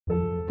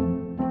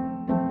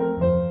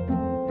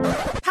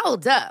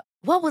Hold up.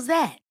 What was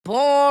that?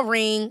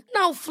 Boring.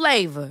 No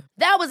flavor.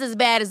 That was as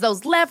bad as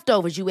those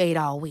leftovers you ate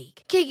all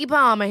week. Keke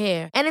Palmer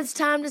here, and it's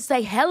time to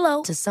say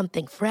hello to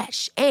something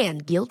fresh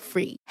and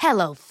guilt-free.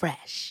 Hello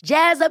Fresh.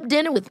 Jazz up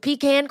dinner with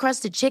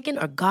pecan-crusted chicken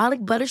or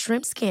garlic butter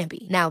shrimp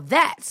scampi. Now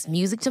that's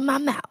music to my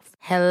mouth.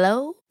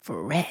 Hello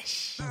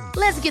Fresh.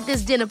 Let's get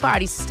this dinner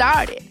party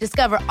started.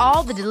 Discover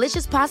all the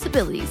delicious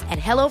possibilities at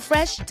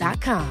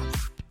hellofresh.com.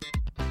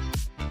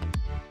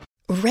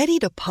 Ready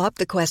to pop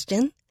the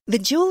question? The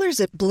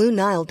jewelers at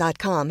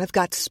BlueNile.com have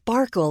got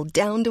sparkle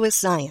down to a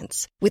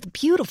science with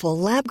beautiful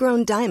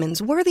lab-grown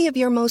diamonds worthy of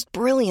your most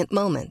brilliant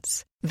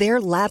moments.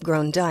 Their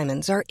lab-grown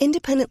diamonds are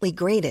independently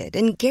graded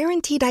and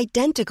guaranteed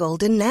identical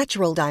to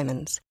natural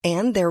diamonds,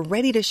 and they're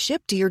ready to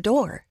ship to your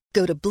door.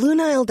 Go to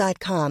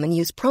BlueNile.com and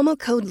use promo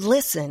code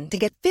LISTEN to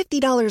get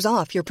 $50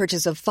 off your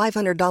purchase of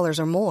 $500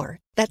 or more.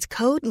 That's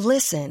code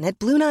LISTEN at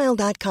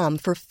BlueNile.com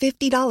for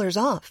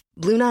 $50 off.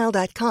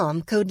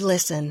 BlueNile.com, code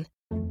LISTEN.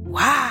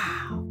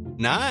 Wow.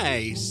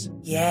 Nice.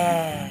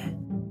 Yeah.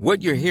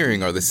 What you're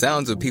hearing are the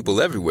sounds of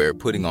people everywhere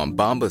putting on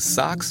Bombas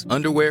socks,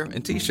 underwear,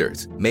 and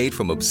T-shirts made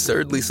from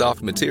absurdly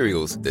soft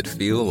materials that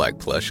feel like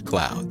plush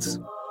clouds.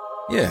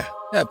 Yeah,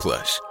 that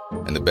plush.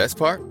 And the best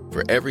part?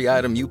 For every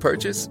item you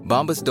purchase,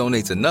 Bombas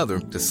donates another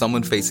to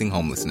someone facing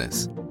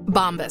homelessness.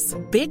 Bombas.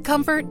 Big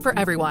comfort for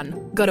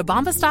everyone. Go to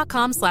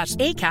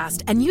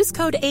bombas.com/ACAST and use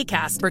code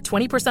ACAST for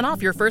 20%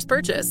 off your first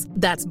purchase.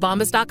 That's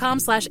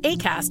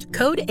bombas.com/ACAST.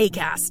 Code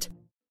ACAST.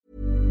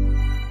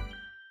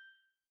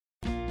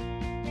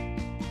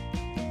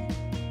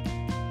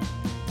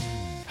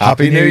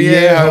 Happy New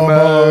Year,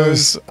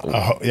 homos!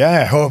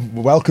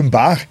 Welcome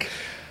back.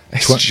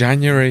 It's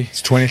January.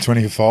 It's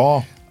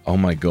 2024. Oh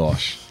my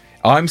gosh.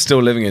 I'm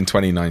still living in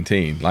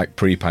 2019, like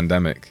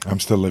pre-pandemic. I'm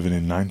still living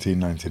in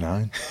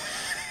 1999.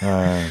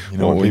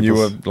 When you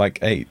were like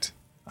 8?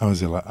 I've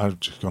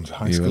just gone to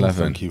high school.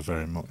 11. Thank you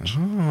very much.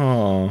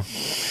 Oh,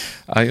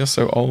 you're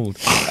so old.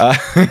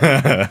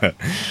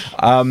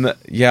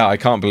 Yeah, I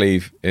can't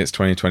believe it's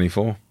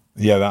 2024.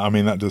 Yeah,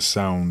 that does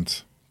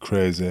sound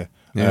crazy.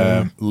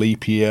 Yeah.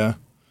 Leap year,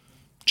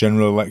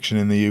 general election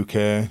in the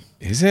UK.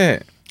 Is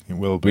it? It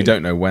will be. We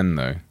don't know when,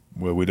 though.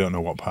 Well, we don't know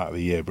what part of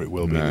the year, but it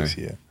will be this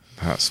year.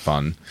 That's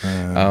fun.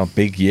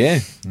 Big year.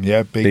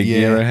 Yeah, big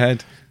year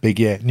ahead. Big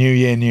year. New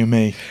year, new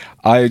me.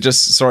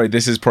 Sorry,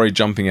 this is probably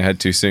jumping ahead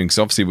too soon, because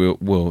obviously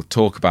we'll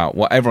talk about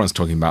what everyone's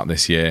talking about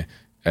this year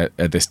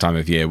at this time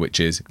of year, which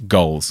is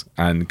goals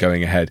and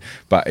going ahead.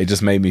 But it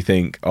just made me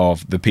think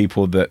of the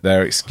people that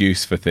their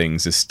excuse for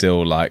things is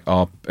still like,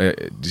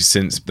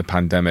 since the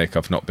pandemic,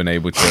 I've not been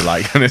able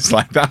to and it's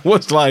like, that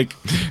was like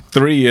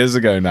 3 years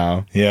ago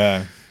now.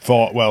 Yeah.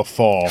 Four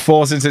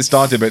since it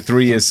started, but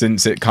 3 years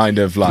since it kind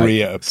of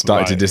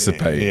started to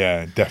dissipate.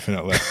 Yeah,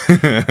 definitely.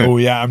 Oh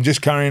yeah, I'm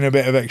just carrying a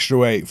bit of extra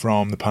weight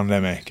from the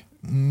pandemic.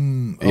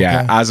 Okay.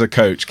 Yeah, as a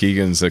coach,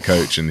 Keegan's a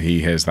coach, and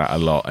he hears that a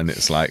lot, and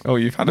it's like, oh,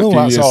 you've had a few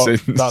years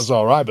since. That's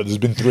all right, but there's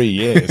been 3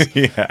 years.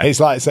 Yeah. It's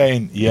like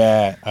saying,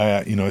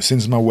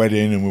 since my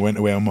wedding and we went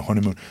away on my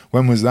honeymoon.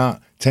 When was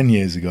that? 10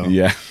 years ago.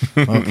 Yeah.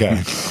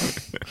 Okay.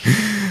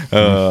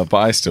 But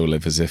I still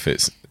live as if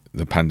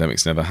the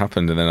pandemic's never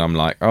happened, and then I'm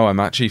like, oh, I'm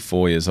actually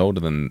 4 years older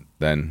than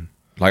then.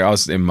 Like, I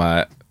was in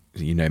my,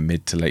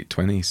 mid to late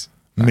 20s.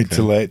 Mid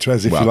to late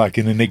 20s, if you're like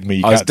an enigma,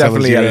 you I was can't tell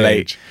us definitely your a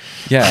age.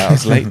 late. Yeah, I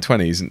was late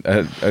 20s.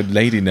 A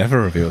lady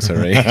never reveals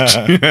her age.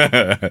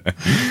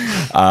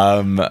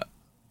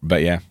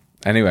 But yeah.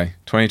 Anyway,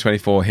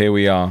 2024. Here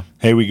we are.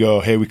 Here we go.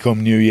 Here we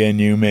come. New year,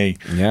 new me.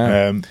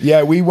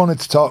 Yeah. We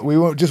wanted to talk.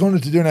 Just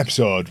wanted to do an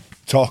episode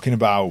talking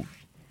about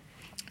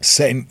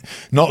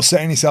not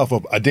setting yourself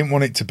up. I didn't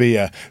want it to be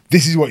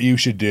this is what you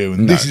should do,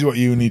 and this is what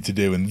you need to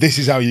do, and this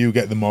is how you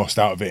get the most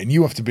out of it, and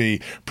you have to be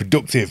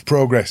productive,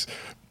 progress,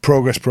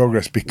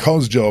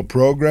 because, Joe,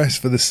 progress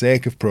for the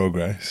sake of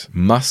progress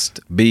must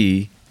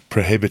be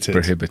prohibited.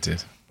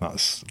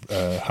 That's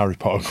a Harry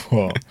Potter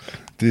quote.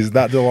 Is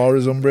that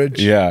Dolores Umbridge?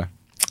 Yeah.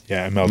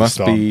 Yeah, Imelda must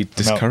Storm. be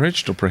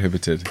discouraged or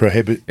prohibited?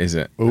 Is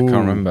it? Ooh, I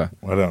can't remember.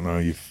 I don't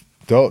know.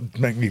 Don't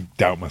make me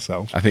doubt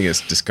myself. I think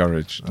it's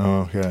discouraged.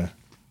 Oh, okay.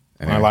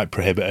 Anyway. I like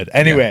prohibited.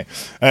 Anyway,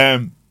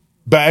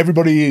 but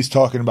everybody is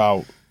talking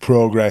about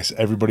progress.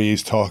 Everybody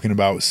is talking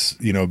about,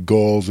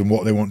 goals and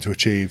what they want to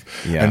achieve.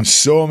 Yeah. And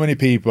so many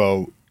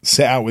people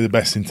set out with the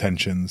best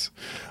intentions,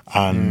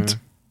 and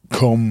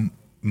come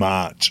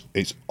March,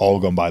 it's all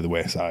gone by the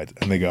wayside,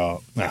 and they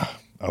go,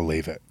 I'll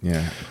leave it.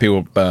 Yeah.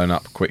 People burn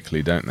up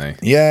quickly, don't they?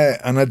 Yeah,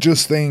 and I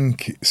just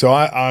think, so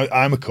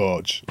I'm a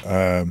coach.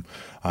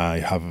 I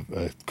have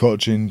a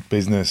coaching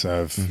business. I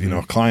have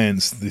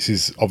clients. This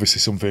is obviously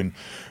something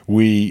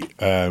we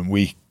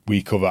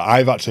cover.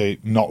 I've actually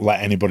not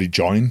let anybody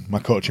join my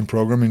coaching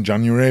program in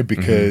January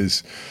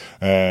because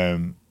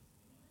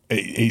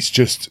it's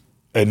just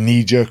a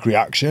knee-jerk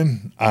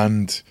reaction,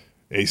 and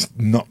it's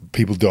not.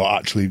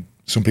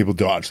 Some people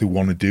don't actually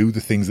want to do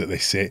the things that they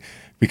say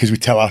because we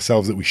tell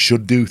ourselves that we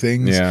should do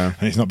things, Yeah.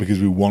 and it's not because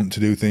we want to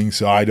do things.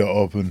 So I don't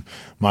open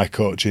my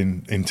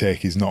coaching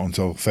intake is not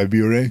until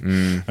February,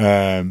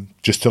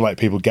 just to let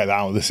people get that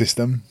out of the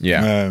system.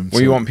 Yeah.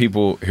 Well, you want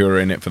people who are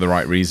in it for the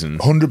right reason.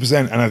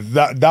 100%, and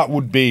that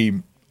would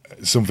be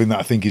something that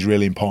I think is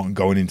really important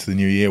going into the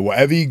new year.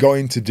 Whatever you're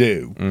going to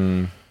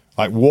do,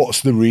 like,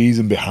 what's the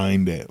reason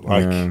behind it?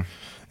 Like,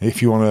 if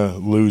you want to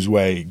lose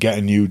weight, get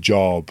a new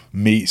job,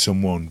 meet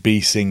someone, be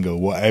single,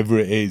 whatever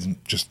it is,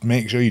 just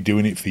make sure you're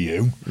doing it for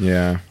you.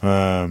 Yeah.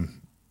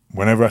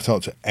 Whenever I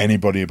talk to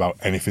anybody about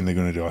anything they're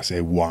going to do, I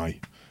say, why?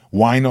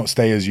 Why not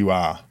stay as you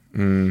are?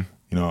 You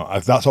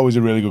know, that's always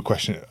a really good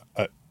question.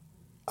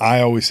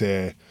 I always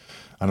say,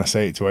 and I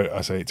say it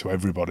to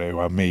everybody who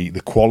I meet,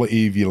 the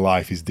quality of your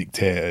life is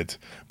dictated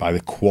by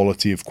the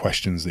quality of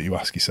questions that you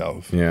ask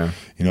yourself. Yeah.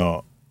 You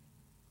know,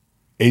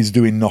 is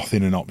doing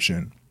nothing an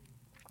option?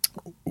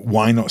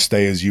 Why not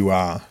stay as you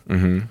are?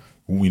 You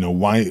know,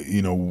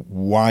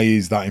 why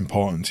is that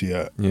important to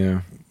you?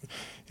 Yeah.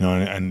 You know,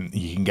 and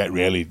you can get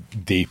really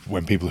deep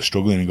when people are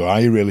struggling and go, are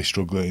you really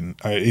struggling?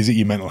 Is it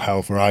your mental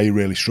health, or are you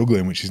really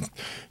struggling? Which is,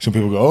 some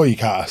people go, oh, you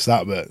can't ask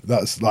that, but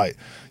that's like,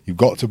 you've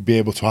got to be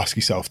able to ask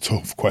yourself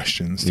tough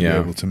questions to be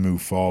able to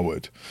move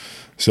forward.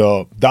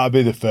 So that'll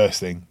be the first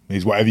thing,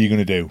 is whatever you're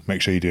going to do,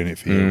 make sure you're doing it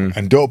for you.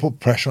 And don't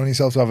put pressure on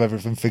yourself to have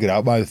everything figured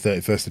out by the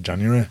 31st of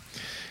January.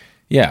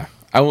 Yeah.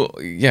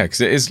 Because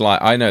it is like,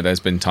 I know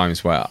there's been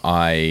times where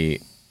I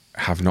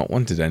have not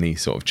wanted any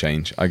sort of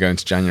change. I go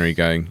into January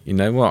going, you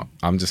know what,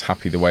 I'm just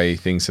happy the way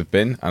things have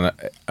been, and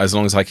as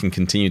long as I can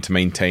continue to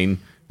maintain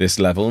this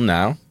level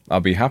now, I'll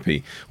be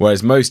happy.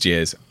 Whereas most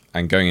years,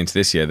 and going into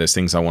this year, there's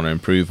things I want to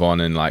improve on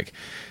and like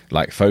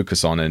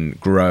focus on and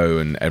grow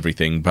and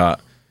everything.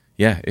 But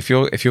yeah, if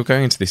you're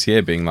going into this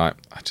year being like,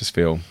 I just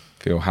feel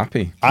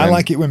happy. I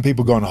like it when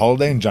people go on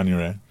holiday in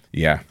January.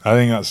 Yeah, I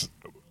think that's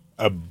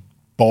a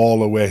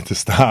baller way to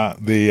start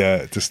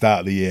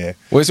the year.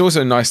 Well, it's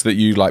also nice that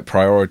you like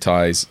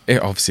prioritize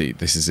it. Obviously,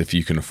 this is if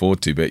you can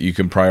afford to, but you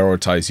can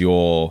prioritize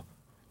your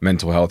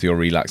mental health, your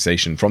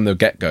relaxation from the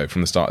get-go,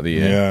 from the start of the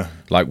year. Yeah.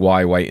 Like,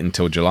 why wait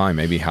until July?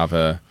 Maybe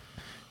have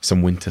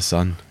some winter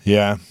sun.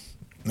 Yeah.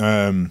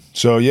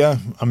 So yeah,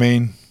 I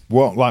mean,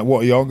 what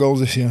are your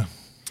goals this year?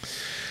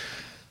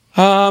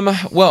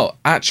 Well,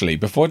 actually,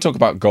 before I talk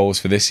about goals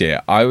for this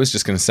year, I was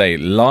just going to say,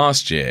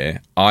 last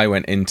year I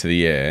went into the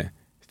year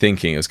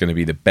thinking it was going to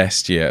be the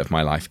best year of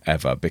my life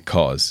ever,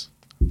 because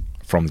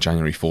from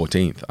January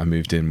 14th, I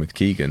moved in with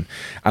Keegan.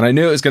 And I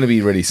knew it was going to be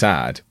really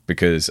sad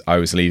because I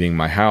was leaving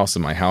my house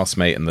and my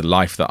housemate and the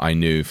life that I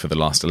knew for the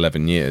last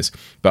 11 years.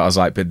 But I was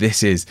like, but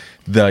this is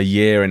the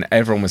year. And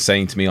everyone was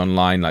saying to me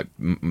online, like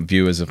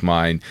viewers of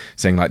mine,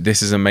 saying like,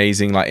 this is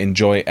amazing. Like,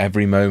 enjoy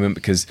every moment,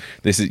 because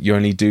you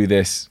only do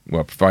this.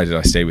 Well, provided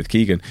I stay with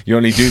Keegan, you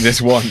only do this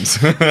once.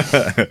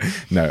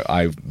 No,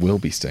 I will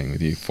be staying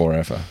with you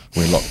forever.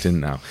 We're locked in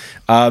now.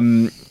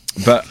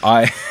 But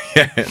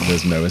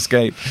there's no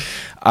escape.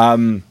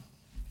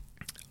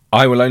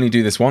 I will only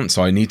do this once,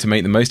 so I need to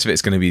make the most of it.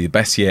 It's going to be the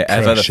best year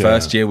ever. The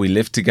first year we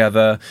lived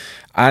together.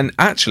 And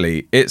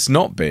actually, it's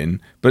not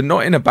been, but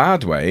not in a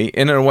bad way,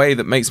 in a way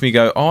that makes me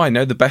go, oh, I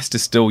know the best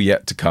is still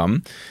yet to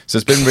come. So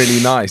it's been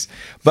really nice.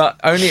 But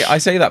only, I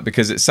say that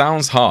because it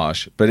sounds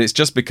harsh, but it's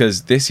just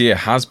because this year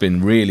has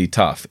been really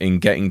tough in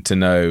getting to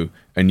know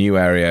a new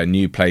area, a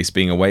new place,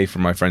 being away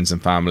from my friends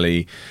and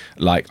family.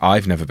 Like,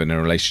 I've never been in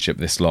a relationship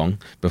this long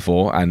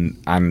before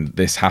and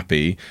this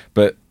happy,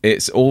 but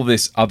it's all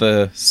this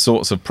other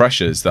sorts of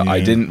pressures that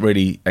I didn't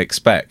really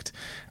expect.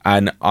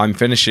 And I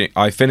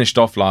finished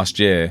off last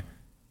year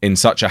in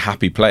such a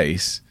happy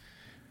place,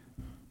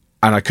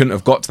 and I couldn't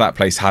have got to that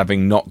place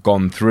having not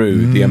gone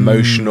through the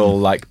emotional,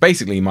 like,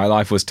 basically my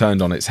life was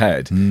turned on its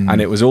head,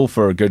 and it was all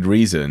for a good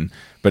reason,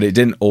 but it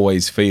didn't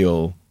always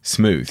feel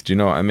smooth. Do you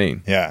know what I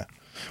mean? Yeah.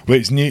 Well,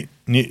 it's new.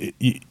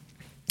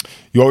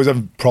 You always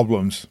have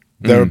problems.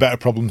 There are better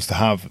problems to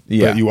have,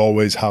 but you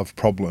always have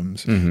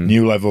problems.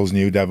 New levels,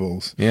 new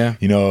devils. Yeah.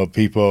 You know,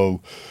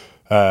 people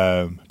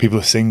are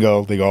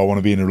single. They go, I want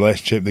to be in a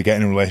relationship. They get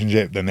in a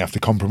relationship, then they have to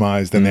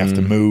compromise, then they have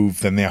to move,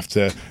 then they have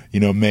to,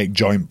 make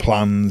joint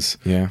plans.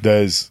 Yeah.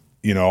 There's,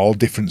 all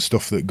different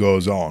stuff that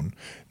goes on.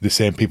 The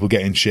same people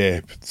get in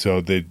shape, so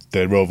they're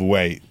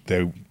overweight,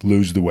 they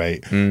lose the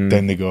weight,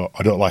 then they go,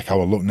 I don't like how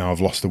I look now, I've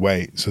lost the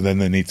weight, so then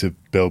they need to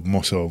build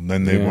muscle,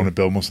 then they want to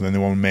build muscle, then they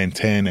want to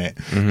maintain it,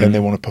 then they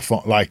want to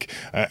perform, like,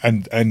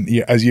 and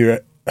as your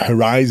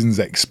horizons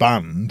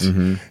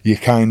expand, you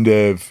kind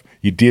of,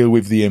 you deal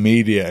with the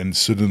immediate, and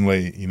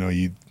suddenly,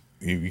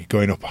 you're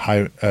going up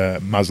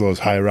Maslow's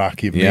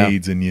hierarchy of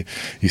needs, and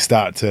you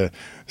start to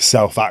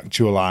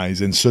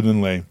self-actualize, and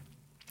suddenly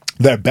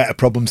there are better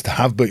problems to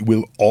have, but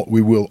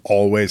we will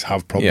always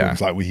have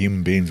problems. Like, we're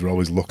human beings, we're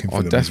always looking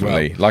for them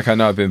definitely. as well. Like, I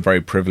know I've been very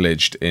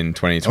privileged in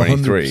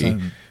 2023,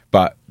 100%.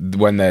 But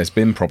when there's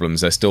been problems,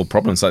 there's still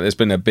problems. Like, there's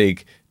been a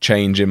big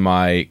change in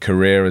my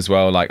career as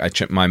well. Like, I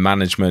changed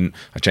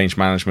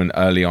management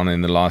early on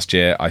in the last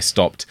year. I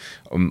stopped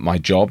my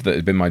job that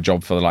had been my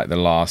job for like the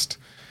last,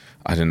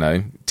 I don't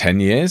know, 10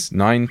 years,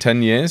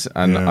 9-10 years,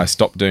 and I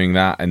stopped doing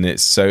that, and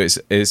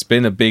it's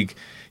been a big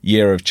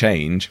year of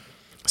change.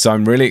 So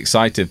I'm really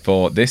excited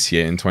for this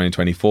year in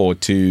 2024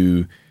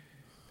 to,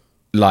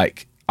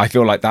 like, I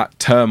feel like that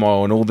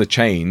turmoil and all the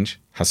change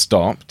has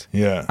stopped.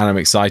 Yeah. And I'm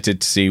excited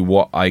to see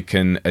what I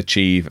can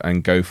achieve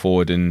and go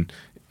forward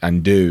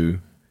and do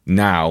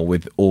now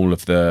with all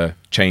of the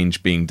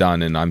change being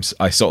done. And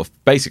I sort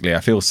of, basically, I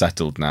feel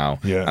settled now.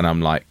 Yeah. And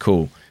I'm like,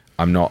 cool.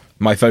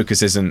 My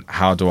focus isn't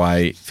how do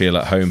I feel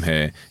at home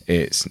here.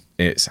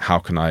 It's how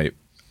can I,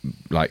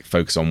 like,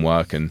 focus on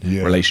work and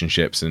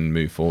relationships and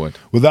move forward.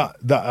 Well, that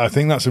I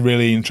think that's a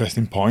really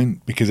interesting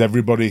point, because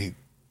everybody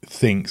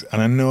thinks,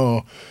 and I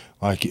know,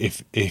 like,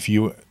 if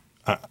you,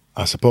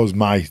 I suppose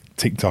my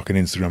TikTok and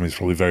Instagram is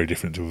probably very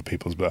different to other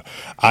people's, but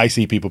I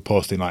see people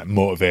posting like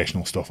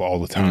motivational stuff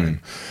all the time,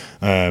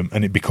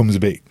 and it becomes a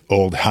bit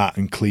old hat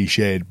and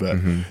cliched. But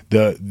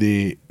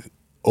the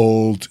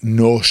old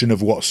notion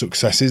of what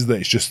success is,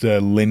 that it's just a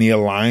linear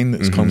line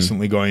that's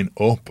constantly going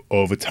up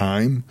over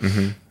time.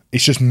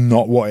 It's just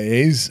not what it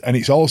is. And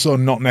it's also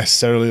not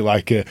necessarily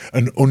like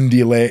an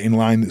undulating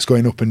line that's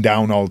going up and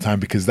down all the time,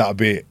 because that'd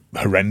be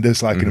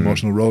horrendous, like an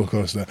emotional roller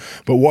coaster.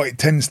 But what it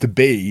tends to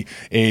be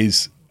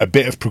is a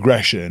bit of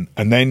progression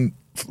and then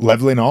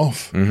leveling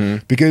off,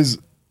 because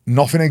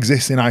nothing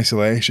exists in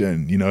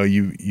isolation. You know,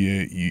 you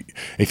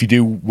if you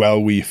do well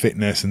with your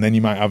fitness, and then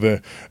you might have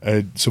a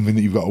something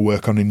that you've got to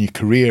work on in your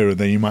career, and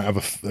then you might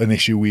have an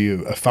issue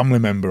with a family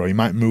member, or you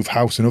might move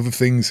house, and other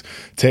things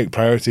take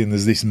priority, and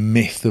there's this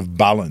myth of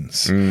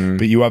balance.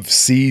 But you have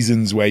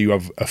seasons where you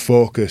have a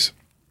focus.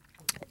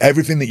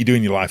 Everything that you do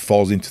in your life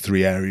falls into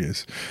 3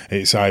 areas.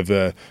 It's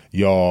either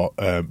your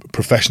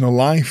professional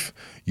life,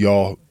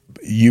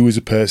 you as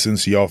a person,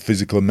 so your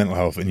physical and mental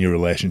health, and your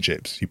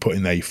relationships. You put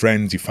in there your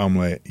friends, your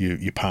family,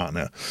 your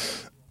partner.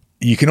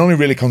 You can only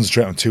really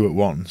concentrate on 2 at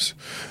once.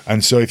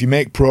 And so if you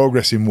make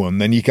progress in one,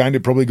 then you're kind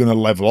of probably going to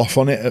level off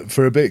on it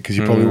for a bit, because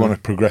you probably want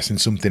to progress in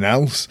something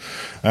else.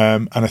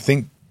 And I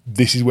think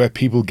this is where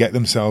people get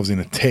themselves in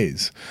a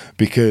tiz,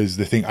 because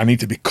they think, I need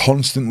to be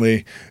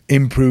constantly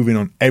improving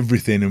on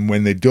everything. And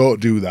when they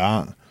don't do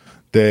that,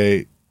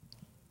 they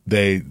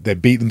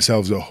beat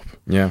themselves up.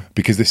 Yeah.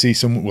 Because they see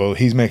someone, well,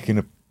 he's making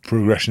a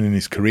progression in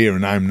his career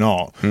and I'm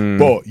not,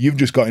 but you've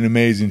just got in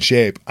amazing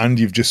shape, and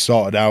you've just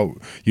sorted out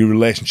your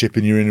relationship,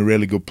 and you're in a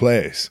really good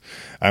place.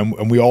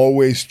 And we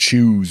always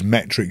choose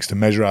metrics to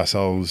measure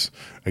ourselves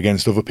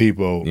against other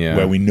people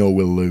where we know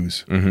we'll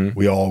lose.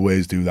 We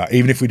always do that,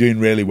 even if we're doing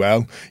really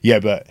well.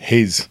 Yeah, but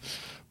his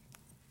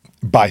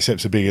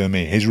biceps are bigger than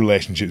me, his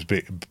relationship's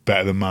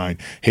better than mine,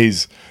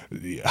 his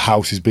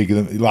house is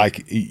bigger than,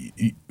 like,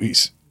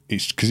 it's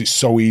because it's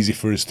so easy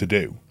for us to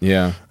do.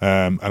 Yeah.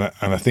 And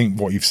I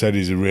think what you've said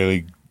is a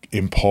really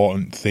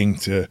important thing,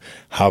 to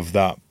have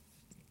that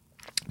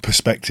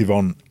perspective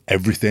on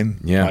everything.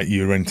 Yeah. Like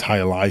your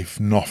entire life,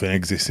 nothing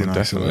exists in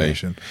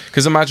isolation.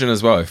 Because imagine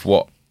as well, if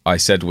what I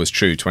said was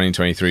true,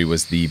 2023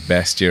 was the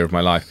best year of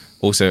my life.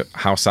 Also,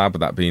 how sad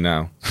would that be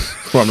now?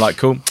 Where I'm like,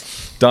 cool,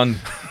 done.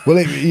 Well,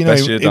 maybe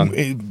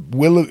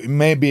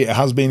it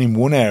has been in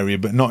one area,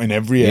 but not in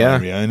every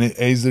area. And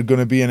is there going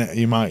to be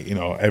you might,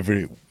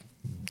 every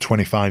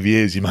 25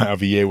 years you might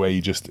have a year where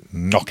you just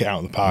knock it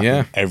out of the park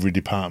in every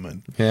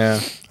department.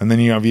 Yeah. And then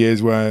you have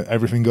years where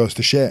everything goes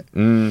to shit.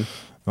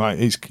 Like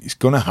it's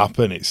gonna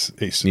happen. It's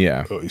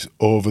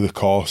over the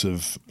course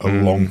of a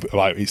long,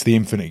 like, it's the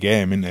infinite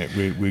game, isn't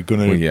it? We're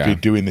gonna be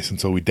doing this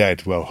until we're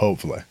dead. Well,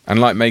 hopefully.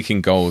 And like making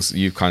goals,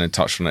 you kind of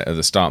touched on it at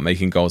the start.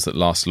 Making goals that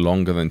last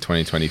longer than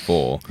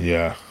 2024.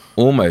 Yeah.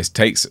 Almost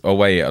takes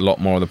away a lot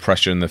more of the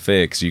pressure and the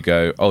fear, because you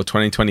go, oh,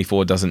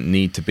 2024 doesn't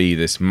need to be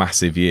this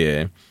massive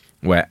year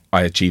where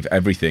I achieve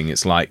everything.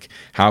 It's like,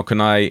 how can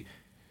I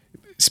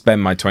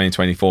spend my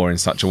 2024 in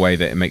such a way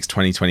that it makes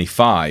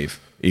 2025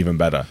 even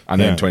better,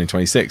 and then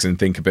 2026, and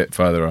think a bit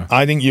further.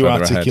 I think you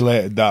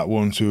articulated that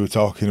once we were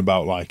talking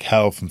about like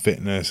health and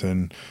fitness,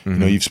 and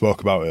you've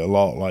spoke about it a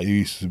lot. Like, you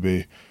used to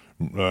be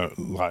really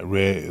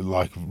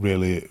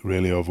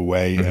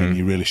overweight, and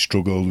you really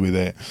struggled with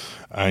it,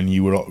 and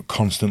you were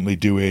constantly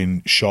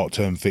doing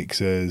short-term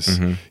fixes.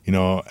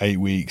 8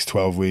 weeks,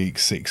 12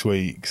 weeks, 6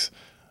 weeks.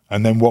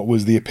 And then what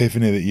was the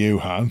epiphany that you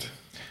had?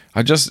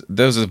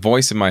 There was a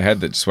voice in my head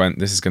that just went,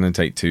 this is going to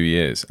take 2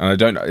 years.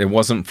 And it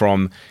wasn't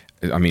from,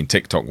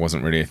 TikTok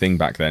wasn't really a thing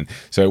back then.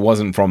 So it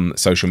wasn't from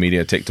social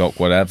media, TikTok,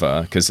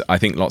 whatever, because I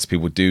think lots of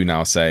people do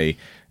now say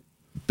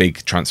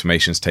big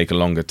transformations take a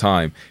longer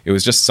time. It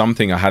was just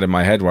something I had in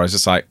my head where I was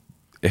just like,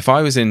 if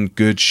I was in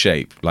good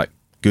shape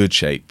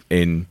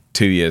in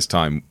 2 years'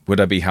 time, would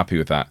I be happy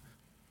with that?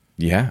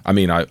 Yeah.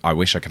 I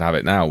wish I could have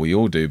it now. We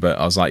all do. But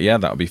I was like, yeah,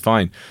 that'll be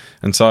fine.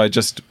 And so I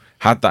just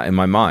had that in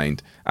my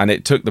mind, and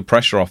it took the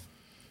pressure off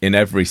in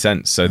every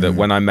sense, so that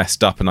when I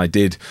messed up and I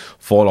did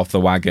fall off the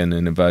wagon,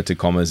 in inverted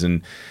commas,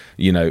 and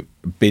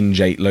binge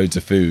ate loads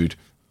of food,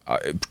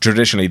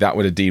 traditionally that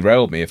would have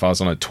derailed me. If I was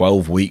on a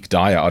 12-week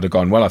diet, I'd have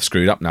gone, well, I've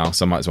screwed up now,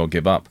 so I might as well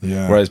give up.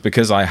 Whereas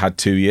because I had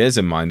 2 years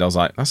in mind, I was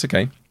like, that's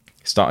okay,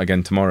 start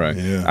again tomorrow.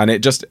 And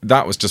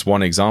that was just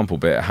one example,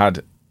 but it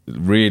had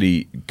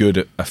really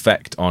good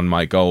effect on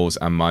my goals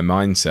and my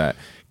mindset,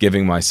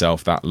 giving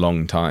myself that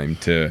long time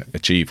to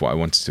achieve what I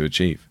wanted to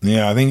achieve.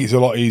 Yeah, I think it's a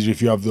lot easier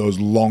if you have those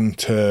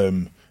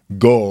long-term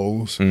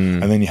goals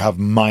and then you have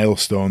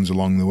milestones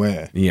along the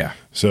way. Yeah.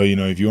 So, you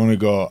know, if you want to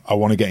go, I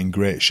want to get in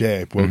great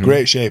shape. Well,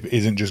 great shape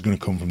isn't just going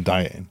to come from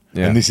dieting.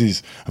 Yeah.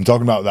 And I'm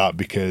talking about that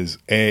because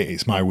A,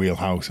 it's my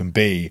wheelhouse, and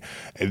B,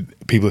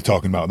 people are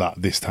talking about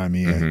that this time of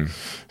year.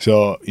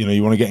 So, you know,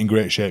 you want to get in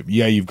great shape.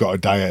 Yeah, you've got to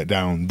diet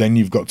down. Then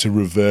you've got to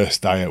reverse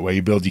diet where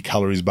you build your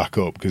calories back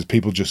up, because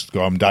people just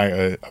go, I've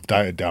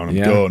dieted down, I'm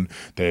done.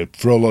 They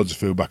throw loads of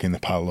food back in, they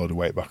pile a load of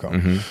weight back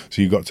on.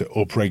 So you've got to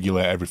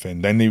upregulate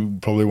everything. Then you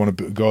probably want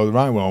to go,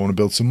 right, well, I want to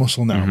build some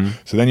muscle now.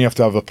 So then you have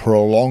to have a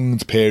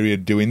prolonged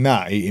period doing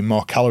that, eating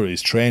more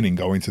calories, training,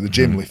 going to the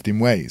gym, lifting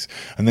weights.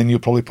 And then you'll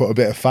probably put a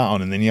bit of fat on,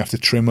 and then you have to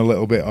trim a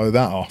little bit of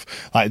that off.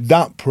 Like,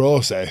 that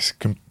process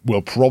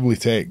will probably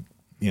take,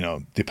 you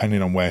know,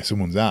 depending on where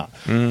someone's at,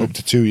 up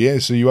to 2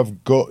 years. So you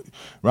have got,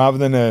 rather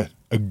than a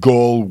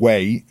goal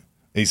weight,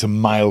 it's a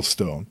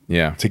milestone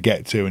to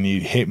get to, and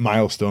you hit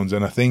milestones.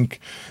 And I think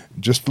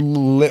just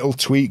little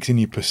tweaks in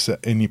your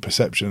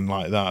perception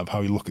like that of how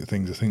you look at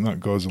things, I think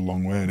that goes a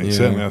long way, and it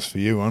certainly has for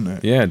you, hasn't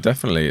it? Yeah,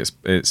 definitely.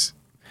 It's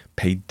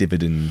paid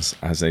dividends,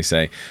 as they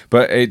say.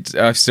 But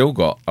I've still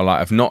got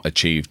I've not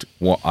achieved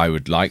what I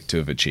would like to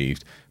have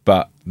achieved.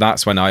 But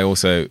that's when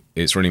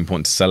it's really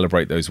important to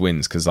celebrate those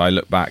wins, because I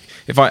look back,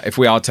 if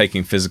we are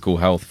taking physical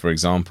health, for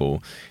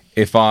example,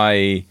 if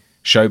I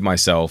showed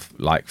myself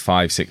like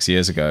 5-6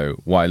 years ago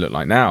what I look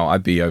like now,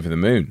 I'd be over the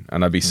moon,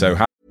 and I'd be so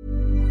happy.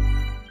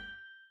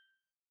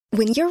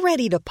 When you're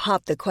ready to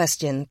pop the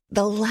question,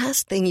 the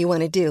last thing you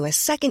want to do is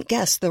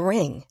second-guess the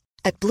ring.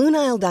 At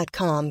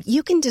BlueNile.com,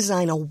 you can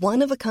design a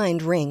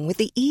one-of-a-kind ring with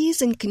the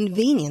ease and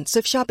convenience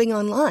of shopping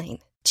online.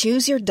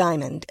 Choose your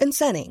diamond and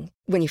setting.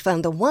 When you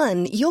find the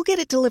one, you'll get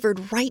it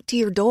delivered right to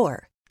your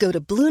door. Go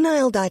to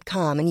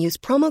BlueNile.com and use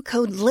promo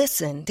code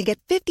LISTEN to get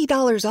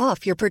 $50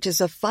 off your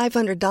purchase of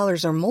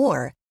 $500 or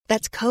more.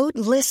 That's code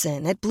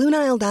LISTEN at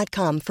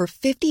BlueNile.com for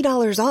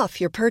 $50 off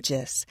your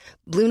purchase.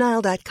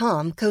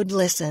 BlueNile.com, code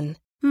LISTEN.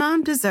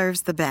 Mom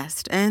deserves the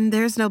best, and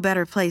there's no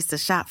better place to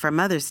shop for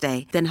Mother's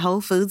Day than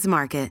Whole Foods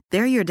Market.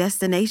 They're your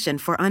destination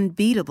for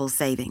unbeatable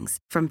savings,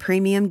 from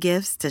premium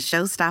gifts to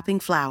show-stopping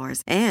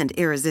flowers and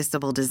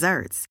irresistible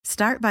desserts.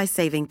 Start by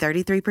saving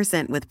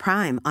 33% with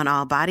Prime on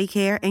all body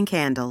care and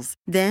candles.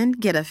 Then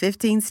get a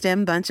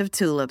 15-stem bunch of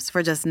tulips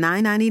for just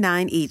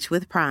 $9.99 each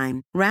with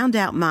Prime. Round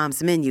out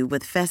Mom's menu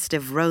with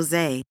festive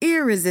rosé,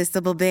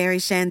 irresistible berry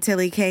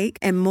chantilly cake,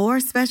 and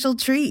more special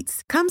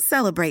treats. Come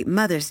celebrate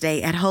Mother's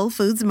Day at Whole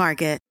Foods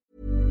Market.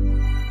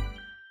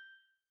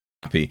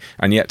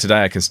 And yet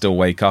today I can still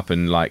wake up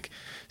and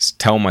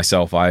tell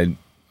myself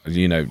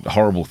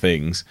horrible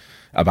things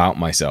about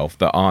myself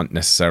that aren't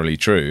necessarily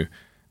true,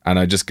 and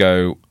I just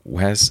go,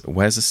 where's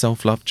the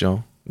self-love,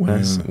 Joel?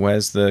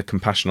 Where's the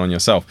compassion on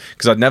yourself?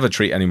 Because I'd never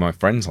treat any of my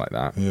friends like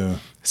that. Yeah.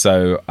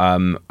 So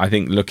I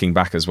think looking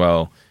back as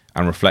well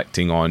and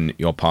reflecting on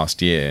your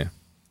past year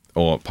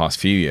or past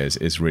few years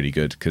is really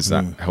good, because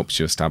that helps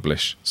you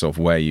establish sort of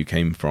where you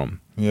came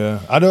from. Yeah,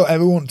 I don't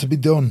ever want to be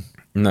done.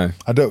 No,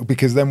 I don't,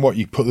 because then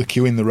you put the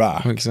cue in the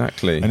rack.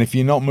 Exactly. And if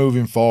you're not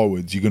moving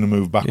forwards, you're going to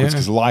move backwards,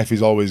 because life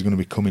is always going to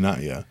be coming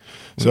at you.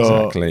 So,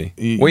 exactly.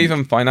 Well,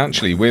 even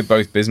financially, we're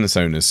both business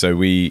owners,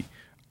 so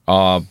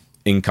our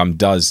income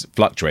does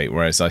fluctuate.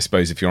 Whereas I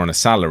suppose if you're on a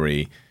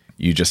salary,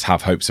 you just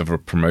have hopes of a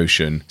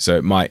promotion. So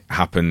it might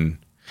happen.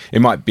 It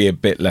might be a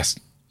bit less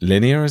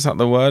linear. Is that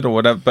the word or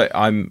whatever? But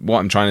what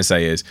I'm trying to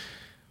say is,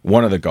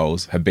 one of the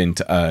goals had been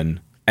to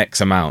earn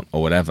X amount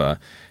or whatever,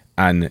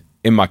 and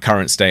in my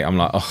current state, I'm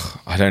like,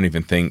 I don't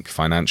even think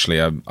financially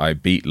I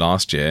beat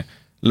last year.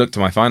 Looked at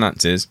my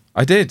finances,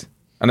 I did.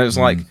 And it was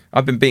like,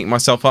 I've been beating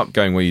myself up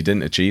going, well, you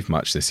didn't achieve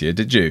much this year,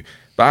 did you?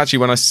 But actually,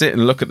 when I sit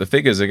and look at the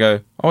figures, I go,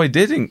 I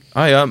didn't.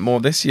 I earned more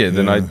this year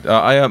than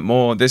I earned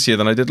more this year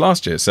than I did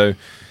last year. So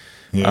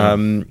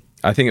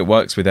I think it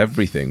works with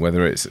everything,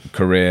 whether it's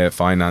career,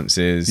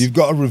 finances. You've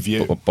got to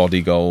review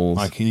body goals.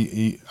 Like,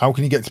 how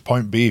can you get to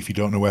point B if you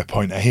don't know where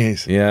point A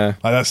is? Yeah.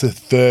 Like, that's the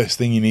first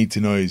thing you need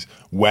to know is,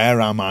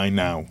 where am I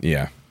now?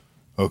 Yeah.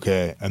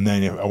 Okay. And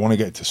then if I want to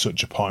get to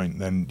such a point,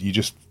 then you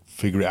just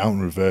figure it out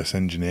and reverse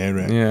engineer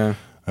it. Yeah.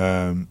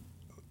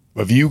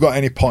 Have you got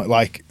any point,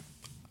 like,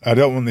 I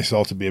don't want this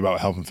all to be about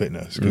health and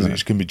fitness, because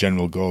it can be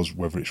general goals,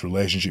 whether it's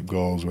relationship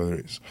goals, whether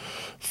it's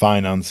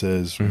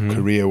finances,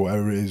 career,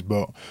 whatever it is,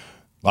 but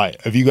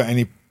like, have you got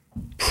any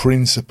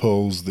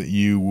principles that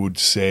you would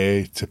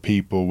say to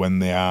people when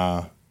they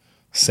are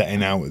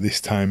setting out at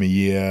this time of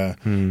year,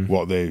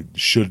 what they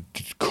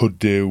could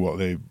do,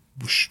 what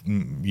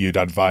you'd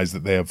advise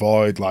that they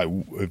avoid? Like,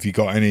 have you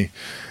got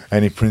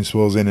any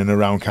principles in and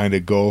around kind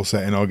of goal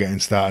setting or getting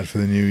started for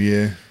the new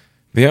year?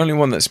 The only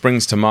one that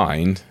springs to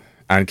mind,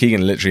 and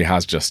Keegan literally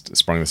has just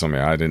sprung this on me,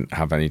 I didn't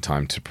have any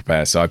time to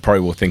prepare, so I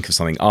probably will think of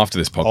something after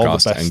this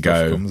podcast and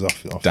go,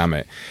 damn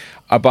it.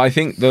 But I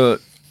think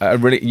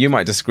you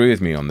might disagree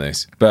with me on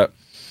this, but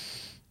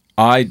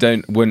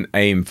I wouldn't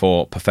aim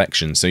for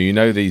perfection. So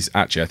these.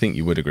 Actually, I think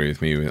you would agree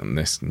with me on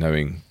this,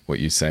 knowing what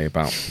you say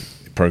about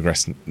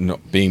progress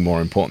not being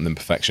more important than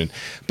perfection.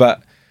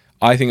 But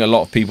I think a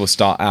lot of people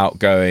start out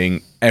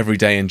going, every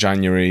day in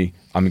January,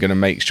 I'm going to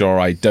make sure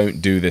I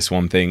don't do this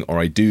one thing, or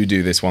I do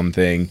this one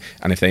thing.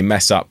 And if they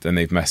mess up, then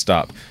they've messed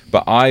up.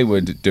 But I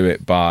would do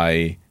it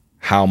by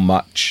how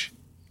much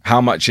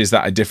is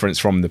that a difference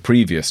from the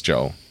previous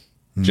Joel?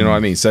 Do you know what I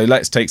mean? So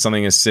let's take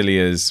something as silly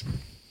as,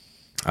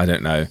 I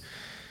don't know,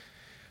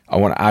 I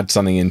want to add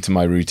something into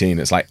my routine.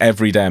 It's like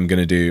every day I'm going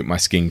to do my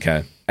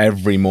skincare.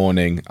 Every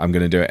morning I'm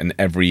going to do it, and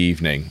every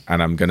evening.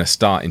 And I'm going to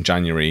start in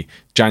January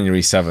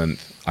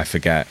 7th, I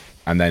forget.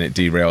 And then it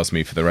derails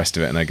me for the rest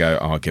of it. And I go,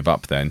 I'll give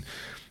up then.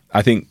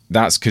 I think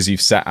that's because you've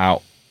set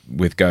out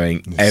with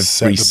going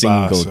every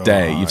single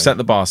day. You've set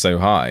the bar so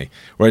high.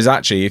 Whereas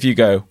actually, if you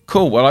go,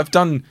 cool, well, I've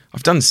done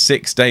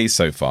 6 days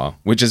so far,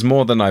 which is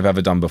more than I've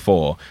ever done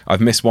before.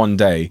 I've missed one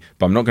day,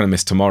 but I'm not going to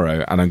miss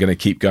tomorrow, and I'm going to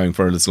keep going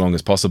for as long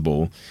as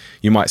possible.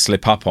 You might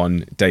slip up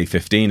on day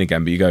 15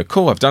 again, but you go,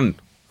 cool, I've done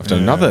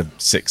another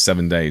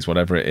 6-7 days,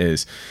 whatever it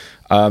is.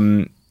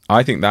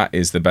 I think that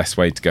is the best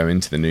way to go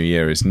into the new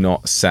year, is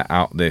not set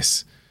out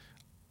this,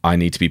 I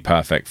need to be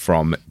perfect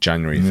from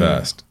January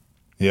 1st.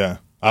 Yeah.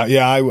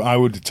 I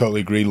would totally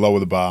agree. Lower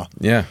the bar.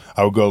 Yeah,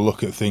 I would go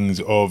look at things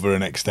over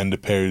an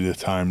extended period of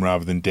time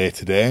rather than day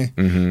to day.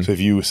 So if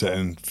you were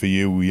setting for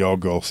your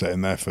goal setting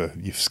there for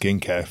your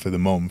skincare for the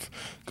month,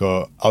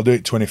 go, I'll do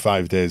it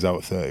 25 days out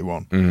of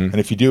 31. And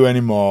if you do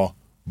any more,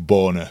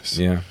 bonus.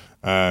 Yeah.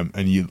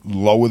 And you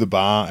lower the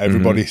bar.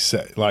 Everybody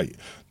set like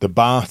the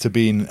bar to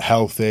being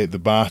healthy, the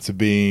bar to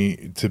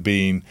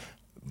being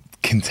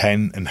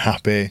content and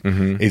happy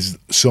is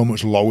so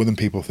much lower than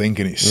people think,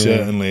 and it's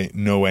certainly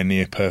nowhere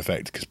near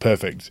perfect, because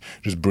perfect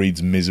just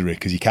breeds misery,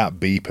 because you can't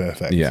be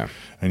perfect. Yeah.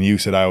 And you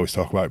said I always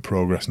talk about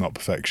progress, not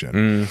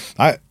perfection.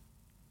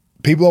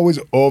 People always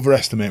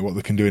overestimate what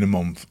they can do in a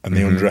month, and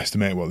they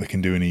underestimate what they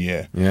can do in a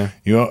year. Yeah.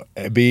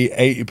 Be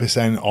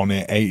 80% on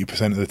it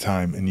 80% of the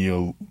time, and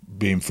you'll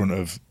be in front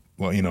of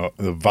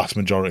the vast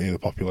majority of the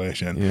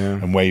population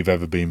and where you've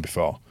ever been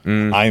before.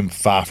 I am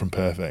far from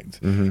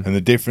perfect. And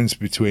the difference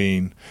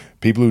between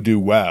people who do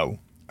well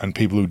and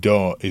people who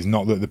don't is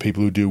not that the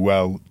people who do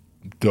well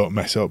don't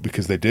mess up,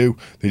 because they do.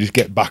 They just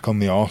get back on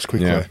the horse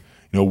quickly.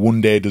 Yeah.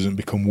 One day doesn't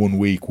become 1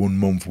 week, 1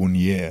 month, 1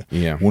 year.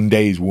 Yeah. One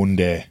day is one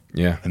day.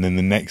 Yeah. And then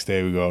the next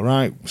day we go,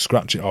 right,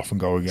 scratch it off and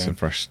go again. It's a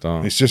fresh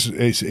start. It's just,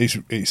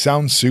 it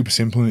sounds super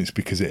simple, and it's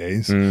because it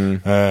is.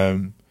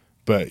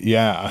 But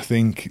yeah, I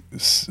think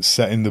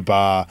setting the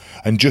bar,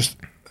 and just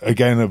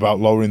again about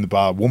lowering the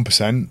bar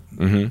 1%.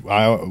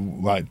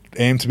 I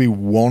aim to be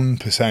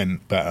 1%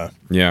 better.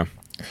 Yeah.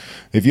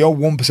 If you're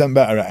 1%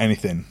 better at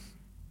anything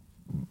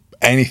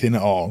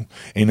at all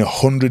in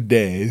 100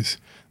 days,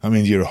 that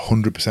means you're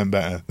 100%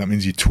 better. That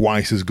means you're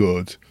twice as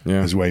good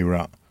as where you're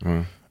at.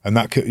 And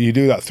that you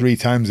do that 3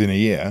 times in a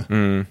year.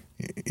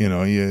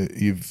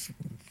 You've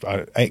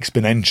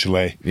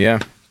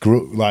exponentially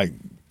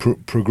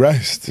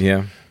progressed.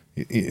 Yeah.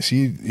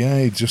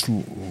 You just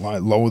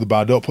like lower the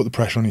bar. Don't put the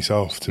pressure on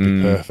yourself to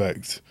be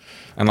perfect.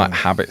 And like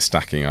habit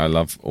stacking, I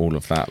love all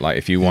of that. Like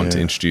if you want to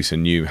introduce a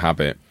new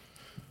habit,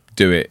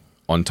 do it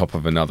on top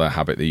of another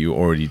habit that you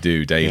already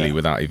do daily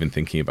without even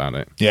thinking about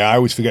it. Yeah, I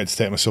always forget to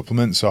take my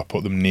supplements, so I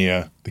put them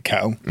near the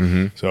kettle.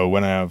 So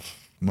when I have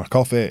my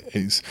coffee,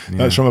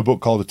 that's from a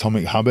book called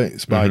Atomic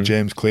Habits by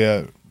James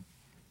Clear.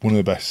 One of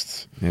the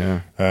best.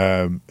 Yeah.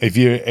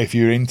 If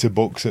you're into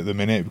books at the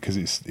minute, because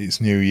it's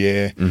New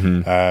Year,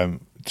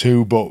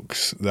 2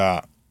 books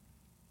that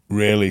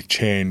really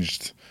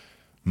changed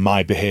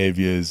my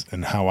behaviours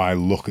and how I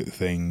look at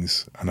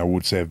things, and I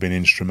would say have been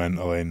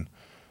instrumental in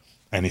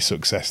any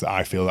success that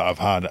I feel that I've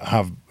had.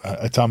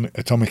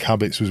 Atomic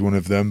Habits was one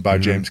of them by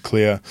James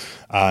Clear,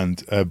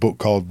 and a book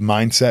called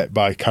Mindset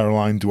by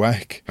Caroline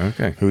Dweck,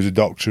 who was a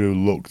doctor who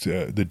looked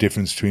at the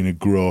difference between a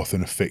growth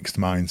and a fixed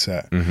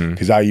mindset.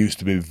 Because I used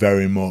to be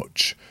very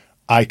much,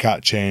 I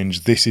can't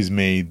change, this is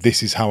me,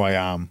 this is how I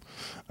am.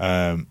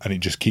 And it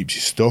just keeps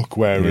you stuck.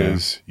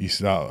 Whereas you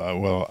start,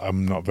 well,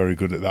 I'm not very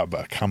good at that,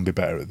 but I can be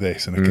better at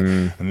this.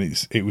 And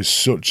it was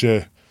such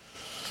a,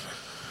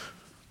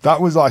 that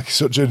was like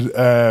such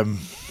a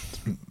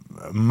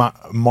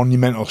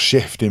monumental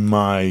shift in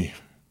my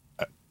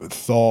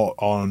thought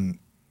on.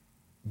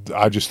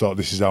 I just thought,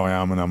 this is how I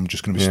am, and I'm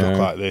just going to be stuck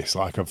like this.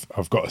 Like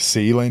I've got a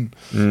ceiling,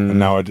 and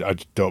now I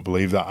don't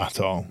believe that at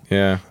all.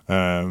 Yeah,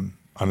 and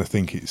I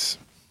think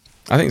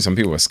some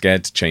people are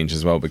scared to change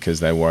as well, because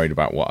they're worried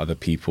about what other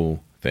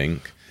people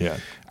think. Yeah.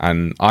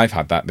 And I've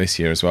had that this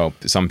year as well.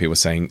 Some people are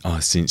saying, oh,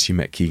 since you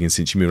met Keegan,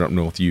 since you moved up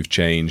north, you've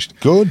changed.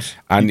 Good.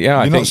 And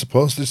you're not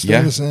supposed to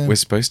stay the same. We're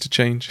supposed to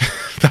change.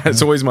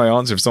 That's always my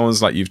answer. If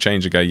someone's like, you've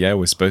changed, I go, yeah,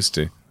 we're supposed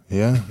to.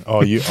 Yeah.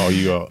 You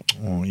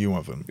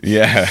haven't.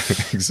 Yeah,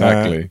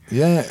 exactly.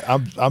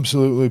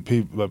 Absolutely.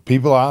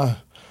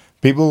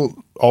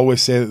 People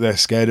always say that they're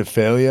scared of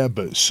failure,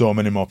 but so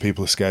many more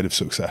people are scared of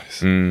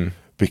success.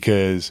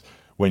 Because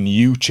when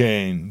you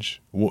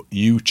change, what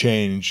you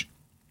change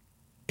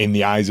in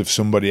the eyes of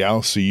somebody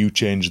else, so you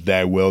change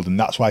their world, and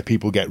that's why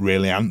people get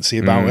really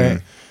antsy about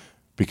it,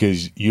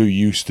 because you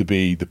used to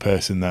be the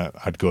person that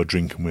I'd go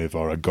drinking with,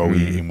 or I'd go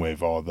eating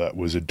with, or that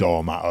was a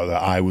doormat, or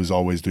that I was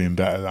always doing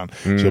better than.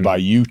 So by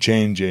you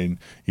changing,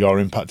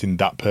 you're impacting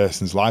that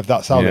person's life.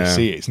 That's how they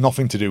see it. It's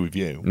nothing to do with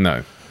you.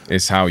 No,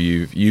 it's how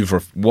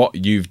what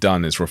you've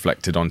done is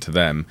reflected onto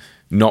them,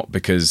 not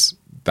because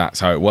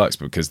that's how it works,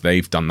 but because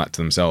they've done that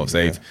to themselves.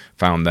 They've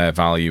found their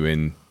value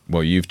in,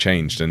 well, you've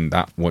changed, and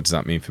that, what does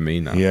that mean for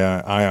me now?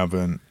 Yeah, I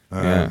haven't.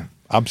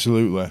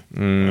 Absolutely.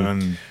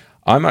 And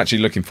I'm actually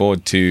looking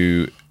forward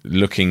to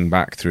looking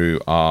back through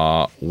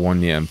our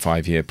 1 year and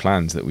 5 year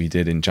plans that we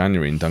did in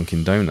January in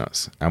Dunkin'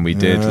 Donuts. And we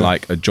did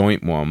like a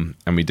joint one,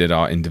 and we did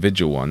our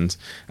individual ones.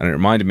 And it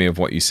reminded me of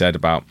what you said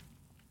about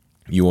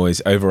you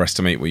always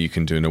overestimate what you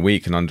can do in a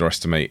week and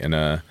underestimate in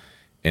a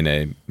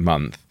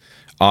month.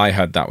 I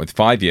had that with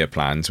 5 year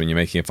plans. When you're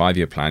making a 5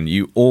 year plan,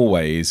 you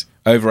always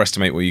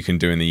overestimate what you can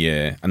do in the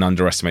year and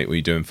underestimate what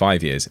you do in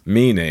 5 years.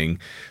 Meaning,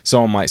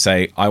 someone might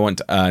say, I want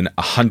to earn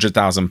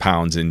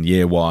 £100,000 in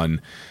year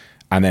one,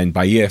 and then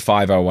by year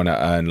 5, I want to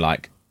earn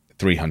like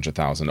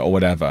 300,000 or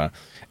whatever.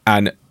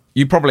 And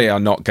you probably are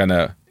not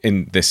gonna,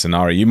 in this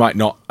scenario, you might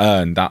not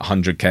earn that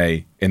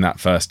 100K in that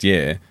first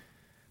year.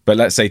 But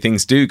let's say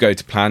things do go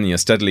to plan and you're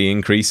steadily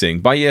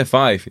increasing. By year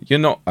 5, you're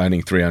not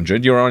earning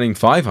 300, you're earning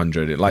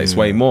 500. It's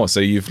way more.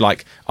 So you've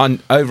like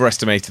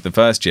overestimated the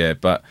first year,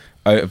 but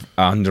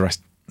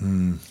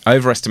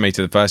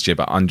overestimated the first year,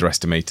 but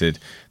underestimated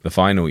the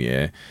final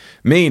year.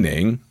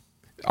 Meaning,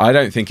 I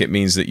don't think it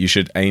means that you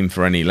should aim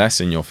for any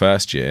less in your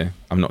first year.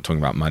 I'm not talking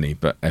about money,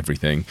 but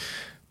everything.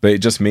 But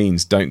it just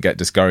means don't get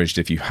discouraged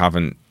if you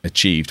haven't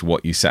achieved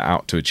what you set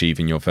out to achieve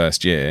in your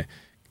first year.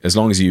 As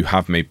long as you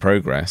have made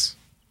progress,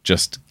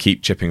 just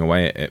keep chipping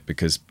away at it,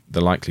 because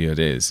the likelihood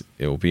is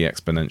it will be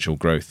exponential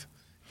growth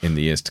in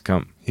the years to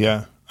come.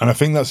 Yeah, and I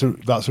think that's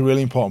a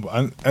really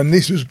important, and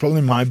this was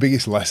probably my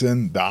biggest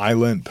lesson that I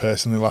learned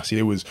personally last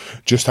year, was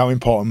just how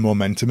important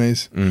momentum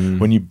is.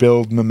 When you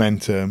build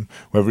momentum,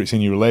 whether it's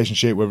in your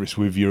relationship, whether it's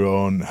with your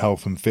own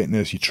health and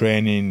fitness, your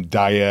training,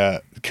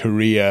 diet,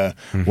 career,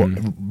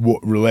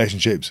 what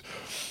relationships,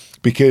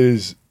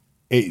 because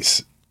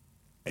it's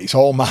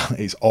all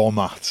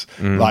maths.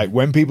 Like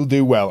when people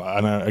do well,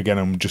 and again,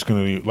 I'm just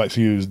going to let's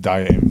use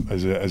dieting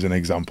as an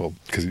example,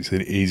 because it's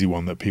an easy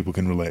one that people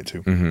can relate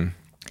to.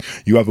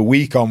 You have a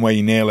week on where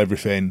you nail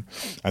everything,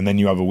 and then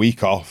you have a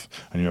week off,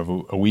 and you have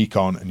a week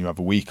on, and you have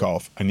a week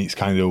off, and it's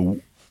kind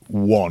of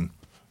one,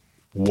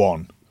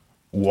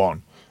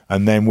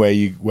 and then where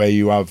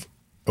you have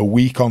a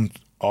week on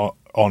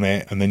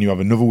it, and then you have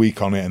another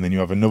week on it, and then you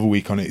have another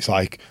week on it. It's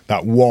like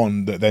that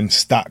one that then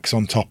stacks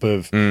on top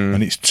of,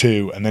 and it's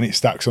 2, and then it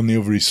stacks on the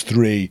other is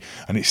 3,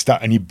 and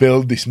and you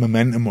build this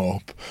momentum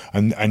up,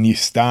 and you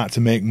start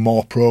to make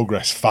more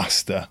progress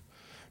faster,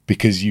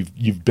 because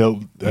you've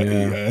built,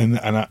 and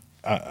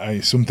I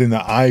something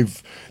that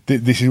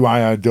this is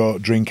why I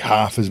don't drink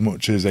half as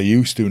much as I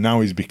used to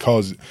now, is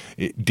because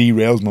it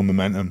derails my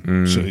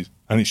momentum. So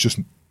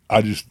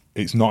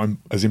it's not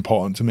as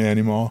important to me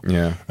anymore.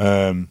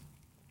 And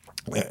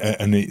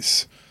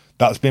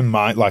that's been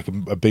my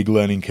a big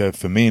learning curve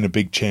for me, and a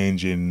big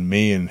change in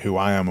me and who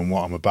I am and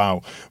what I'm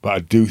about. But I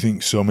do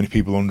think so many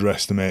people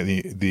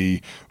underestimate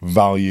the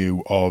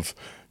value of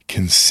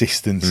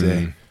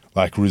consistency.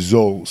 Like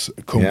results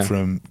come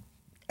from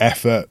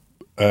effort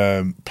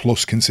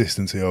plus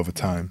consistency over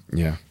time.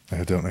 I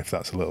don't know if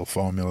that's a little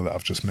formula that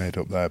I've just made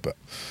up there, but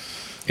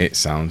it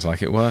sounds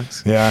like it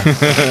works. So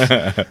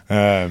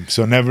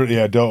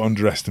don't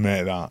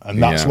underestimate that,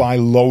 and that's why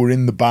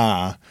lowering the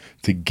bar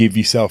to give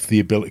yourself the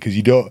ability, because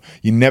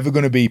you're never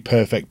going to be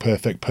perfect.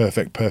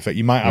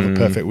 You might have a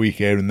perfect week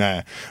here and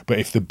there, but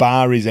if the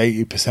bar is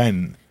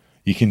 80%,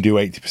 you can do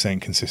 80%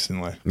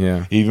 consistently.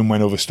 Even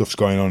when other stuff's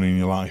going on in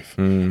your life,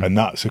 and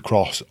that's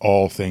across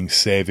all things: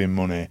 saving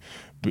money,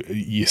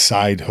 your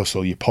side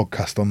hustle, your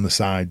podcast on the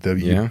side,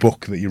 your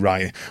book that you're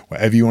writing,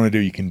 whatever you want to do.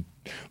 You can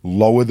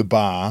lower the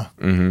bar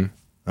and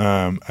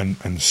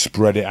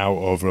spread it out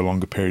over a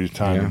longer period of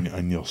time,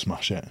 and you'll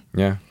smash it.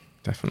 Yeah,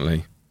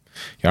 definitely.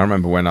 I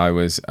remember when I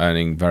was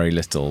earning very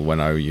little when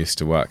I used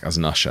to work as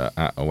an usher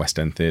at a West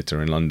End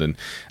theatre in London,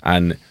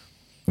 and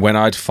when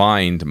I'd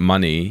find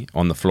money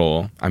on the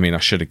floor, I mean, I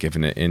should have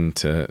given it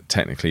into,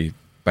 technically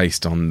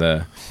based on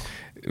the,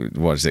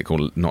 what is it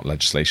called, not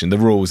legislation, the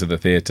rules of the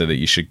theatre, that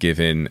you should give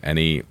in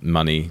any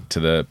money to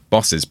the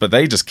bosses, but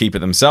they just keep it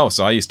themselves.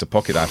 So I used to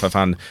pocket that. If I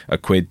found a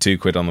quid, 2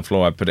 quid on the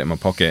floor, I'd put it in my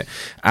pocket,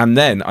 and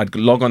then I'd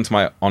log on to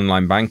my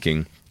online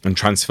banking and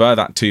transfer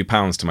that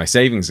 £2 to my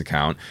savings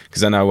account,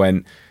 because then I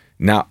went,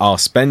 now I'll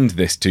spend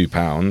this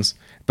 £2,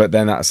 but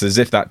then that's as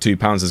if that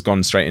 £2 has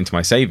gone straight into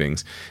my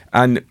savings.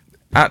 And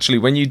actually,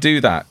 when you do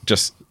that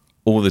just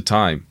all the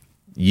time,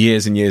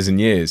 years and years and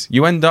years,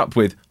 you end up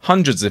with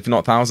hundreds, if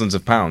not thousands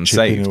of pounds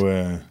chipping saved.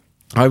 Away.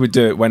 I would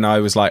do it when I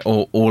was like,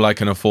 all I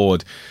can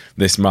afford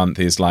this month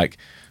is like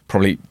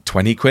probably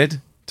 20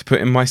 quid to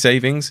put in my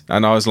savings.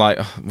 And I was like,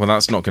 well,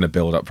 that's not going to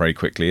build up very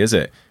quickly, is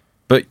it?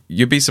 But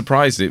you'd be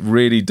surprised. It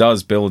really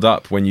does build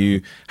up when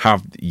you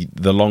have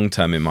the long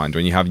term in mind,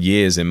 when you have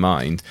years in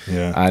mind.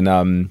 Yeah.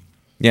 And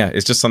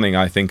it's just something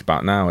I think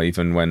about now,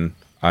 even when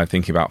I'm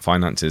thinking about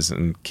finances.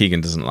 And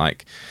Keegan doesn't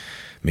like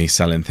me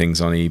selling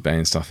things on eBay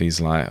and stuff. He's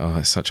like, oh,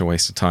 it's such a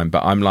waste of time.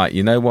 But I'm like,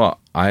 you know what?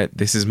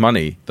 This is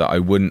money that I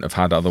wouldn't have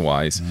had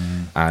otherwise.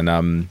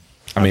 And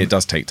I mean, it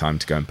does take time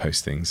to go and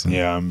post things.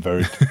 Yeah,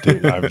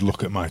 I would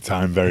look at my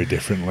time very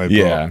differently.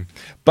 Yeah,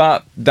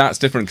 but that's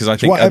different because I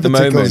think whatever at the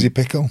moment tickles your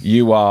pickle.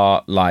 You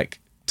are like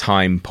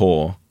time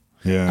poor.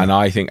 Yeah. And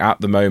I think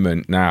at the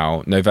moment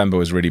now, November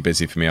was really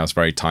busy for me. I was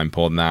very time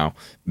poor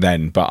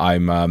then, but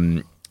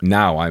I'm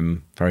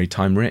very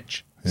time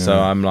rich. Yeah. So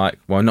I'm like,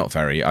 well, not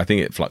very. I think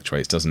it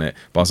fluctuates, doesn't it?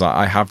 But I was like,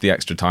 I have the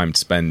extra time to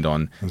spend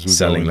on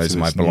selling loads of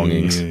my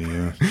belongings.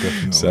 Yeah,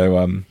 definitely.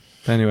 So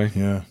anyway,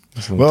 yeah.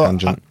 Well,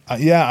 tangent.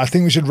 I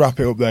think we should wrap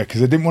it up there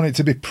because I didn't want it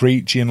to be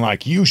preachy and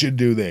like you should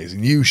do this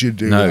and you should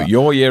do that. No,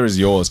 your year is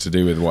yours to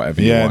do with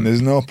whatever you want. Yeah, and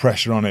there's no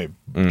pressure on it.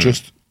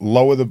 Just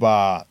lower the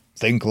bar,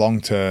 think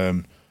long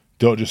term.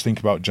 Don't just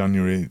think about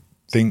January.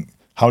 Think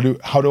how do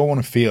I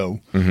want to feel?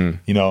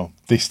 You know,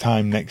 this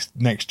time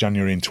next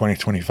January in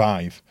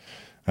 2025.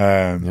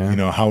 You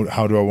know,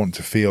 how do I want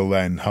to feel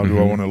then? How do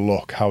I want to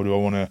look? How do I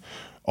want to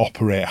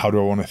operate? How do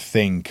I want to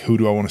think? Who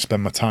do I want to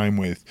spend my time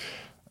with?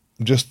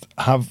 Just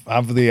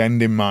have the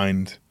end in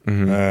mind,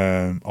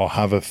 or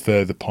have a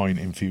further point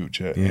in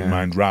future in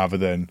mind rather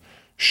than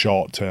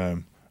short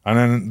term. And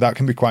then that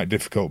can be quite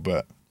difficult,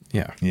 but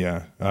that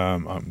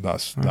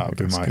would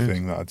be my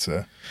thing that I'd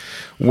say.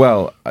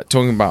 Well,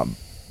 talking about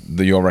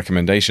your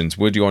recommendations,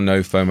 would your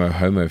No FOMO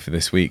Homo for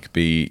this week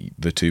be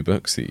the 2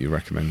 books that you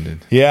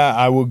recommended? Yeah,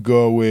 I would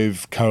go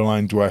with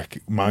Caroline Dweck,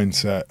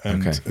 Mindset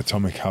and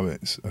Atomic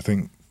Habits. I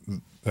think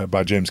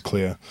by James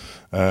Clear.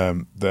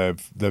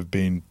 They've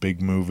been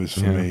big movers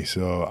for me,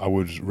 so I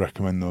would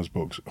recommend those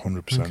books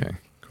 100%. Okay,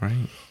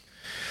 great.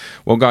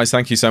 Well, guys,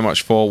 thank you so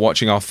much for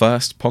watching our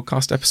first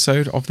podcast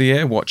episode of the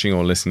year, watching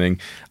or listening.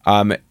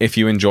 If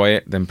you enjoy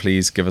it, then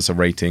please give us a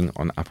rating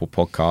on Apple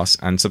Podcasts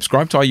and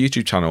subscribe to our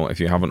YouTube channel if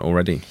you haven't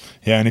already.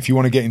 Yeah, and if you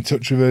want to get in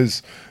touch with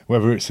us,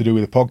 whether it's to do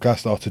with the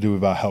podcast or to do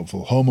with our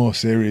Helpful Homo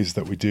series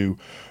that we do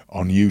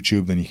on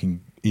YouTube, then you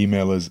can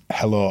email us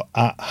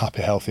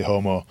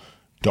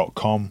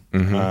hello@happyhealthyhomo.com.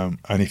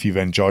 And if you've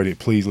enjoyed it,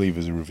 please leave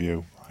us a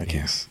review.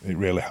 It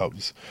really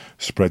helps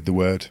spread the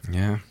word.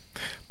 Yeah.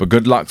 But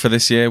good luck for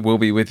this year. We'll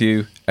be with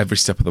you every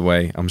step of the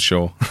way, I'm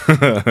sure.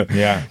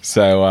 Yeah.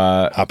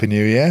 So Happy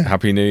New Year.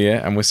 Happy New Year,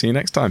 and we'll see you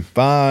next time.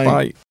 Bye.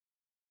 Bye.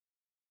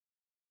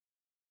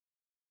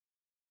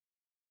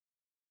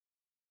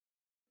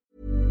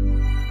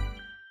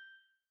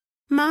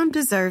 Mom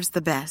deserves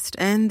the best,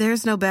 and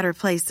there's no better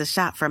place to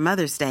shop for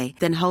Mother's Day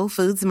than Whole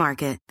Foods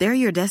Market. They're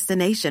your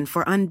destination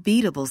for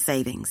unbeatable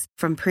savings,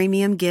 from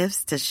premium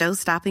gifts to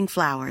show-stopping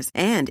flowers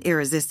and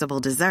irresistible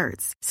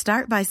desserts.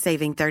 Start by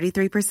saving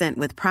 33%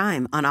 with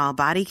Prime on all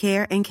body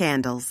care and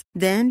candles.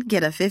 Then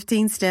get a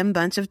 15-stem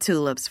bunch of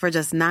tulips for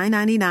just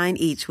 $9.99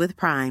 each with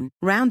Prime.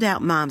 Round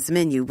out Mom's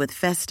menu with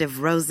festive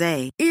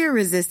rosé,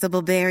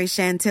 irresistible berry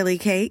chantilly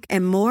cake,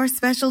 and more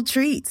special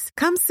treats.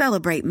 Come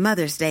celebrate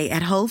Mother's Day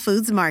at Whole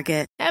Foods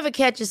Market. Ever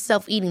catch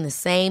yourself eating the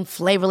same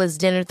flavorless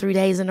dinner 3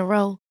 days in a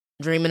row?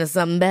 Dreaming of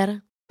something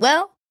better?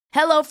 Well,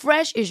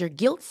 HelloFresh is your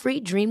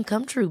guilt-free dream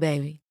come true,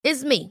 baby.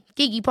 It's me,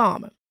 Keke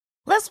Palmer.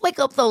 Let's wake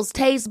up those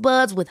taste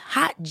buds with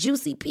hot,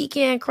 juicy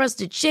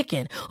pecan-crusted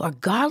chicken or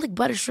garlic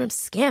butter shrimp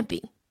scampi.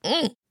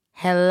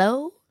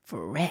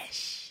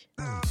 HelloFresh.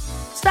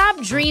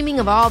 Stop dreaming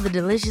of all the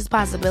delicious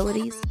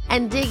possibilities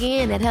and dig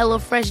in at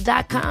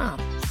HelloFresh.com.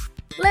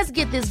 Let's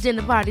get this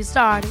dinner party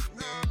started.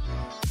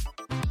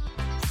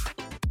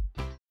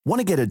 Want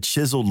to get a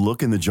chiseled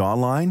look in the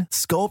jawline?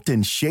 Sculpt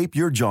and shape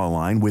your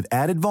jawline with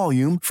added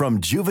volume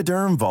from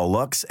Juvederm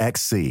Volux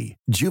XC.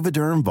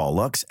 Juvederm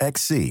Volux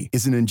XC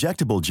is an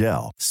injectable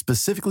gel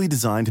specifically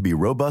designed to be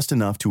robust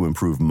enough to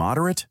improve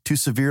moderate to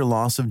severe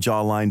loss of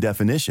jawline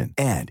definition.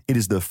 And it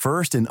is the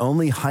first and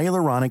only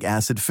hyaluronic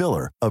acid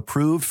filler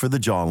approved for the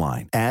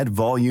jawline. Add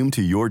volume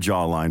to your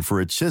jawline for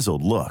a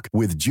chiseled look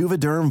with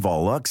Juvederm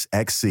Volux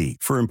XC.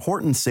 For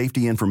important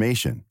safety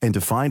information and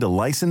to find a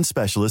licensed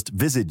specialist,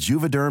 visit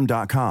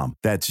Juvederm.com.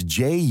 That's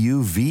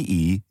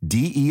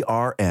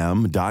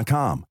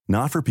JUVEDERM.com.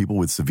 Not for people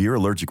with severe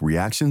allergic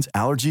reactions,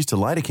 allergies to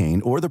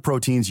lidocaine, or the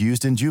proteins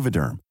used in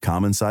Juvederm.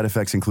 Common side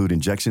effects include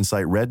injection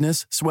site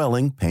redness,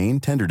 swelling, pain,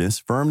 tenderness,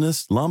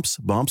 firmness, lumps,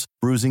 bumps,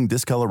 bruising,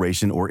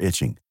 discoloration, or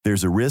itching.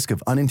 There's a risk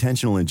of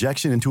unintentional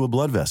injection into a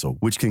blood vessel,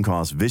 which can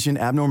cause vision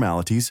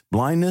abnormalities,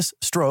 blindness,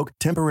 stroke,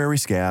 temporary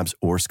scabs,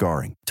 or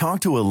scarring. Talk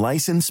to a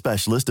licensed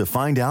specialist to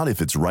find out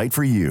if it's right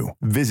for you.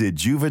 Visit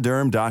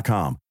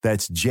Juvederm.com.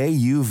 That's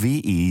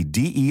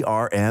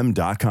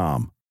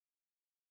JUVEDERM.com.